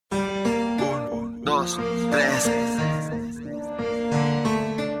2, 3.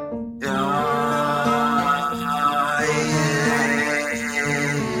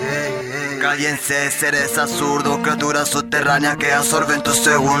 Cállense, seres absurdos, criaturas subterráneas que absorben tus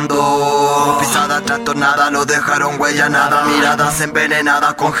segundos. Pisada trastornada, no dejaron huella nada. Miradas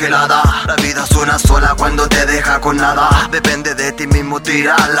envenenadas, congeladas. La vida es una sola cuando te deja con nada. Depende de ti mismo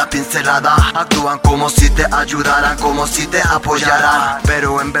tirar la pincelada. Actúan como si te ayudaran, como si te apoyaran,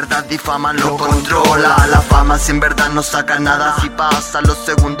 pero en verdad difaman, lo controla. La fama sin verdad no saca nada. Si pasan los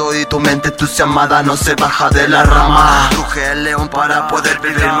segundos y tu mente entusiasmada no se baja de la rama. Ruge el león para poder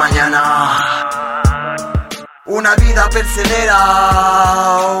vivir mañana. Una vida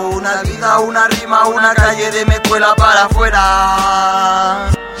persevera, una vida, una rima, una calle de mi escuela para afuera.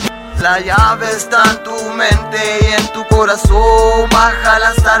 La llave está en tu mente y en tu corazón. Baja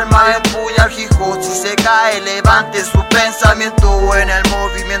las armas, empuña el hijo. Si se cae, levante su pensamiento en el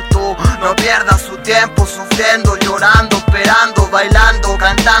movimiento. No pierda su tiempo sufriendo, llorando, esperando, bailando,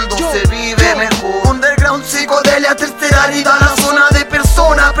 cantando. Se vive mejor. Underground, psicodelia, tercera herida. La zona de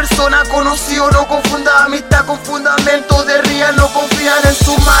persona conocido. No confunda amistad con fundamento de real. No confían en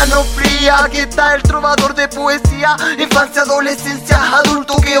su mano fría. Aquí está el trovador de poesía. Infancia, adolescencia,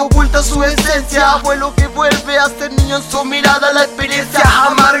 adulto que oculta su esencia. Abuelo que vuelve a ser niño en su mirada. La experiencia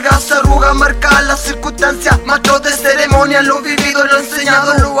amarga, se arruga, marca las circunstancias. Maestros de ceremonia, lo vivido, lo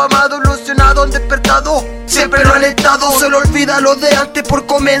enseñado. Lo amado, ilusionado, han despertado. Siempre lo han estado. Se lo olvida lo de antes por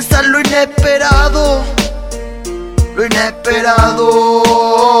comenzar lo inesperado. Lo inesperado.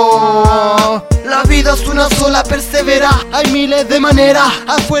 La vida es una sola, persevera. Hay miles de maneras,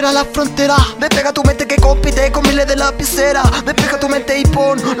 afuera la frontera. Despega tu mente que compite con miles de lapiceras. Despeja tu mente y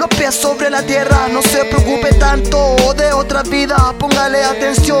pon los pies sobre la tierra. No se preocupe tanto de otra vida. Póngale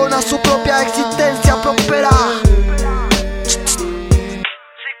atención a su propia existencia próspera.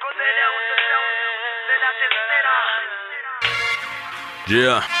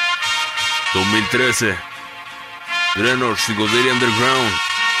 Yeah, 2013. Drenor, psicodeliaUnderground.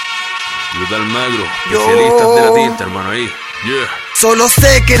 Luis Almagro, especialistas de la tinta, hermano, ahí. Yeah. Solo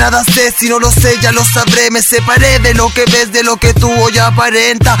sé que nada sé, si no lo sé ya lo sabré. Me separé de lo que ves, de lo que tú hoy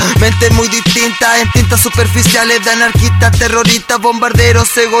aparenta. Mente muy distinta, en tintas superficiales de anarquistas, terroristas,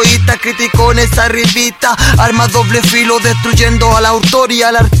 bombarderos, egoístas, criticones, arribistas. Armas doble filo, destruyendo al autor y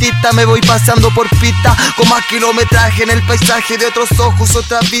al artista. Me voy paseando por pista, con más kilometraje en el paisaje de otros ojos,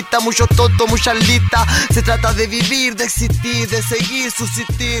 otras vistas. Muchos tontos, muchas listas. Se trata de vivir, de existir, de seguir,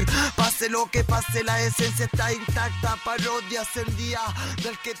 subsistir. Pase lo que pase, la esencia está intacta. Parodias en día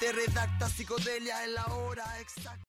del que te redacta, psicodelia en la hora exacta.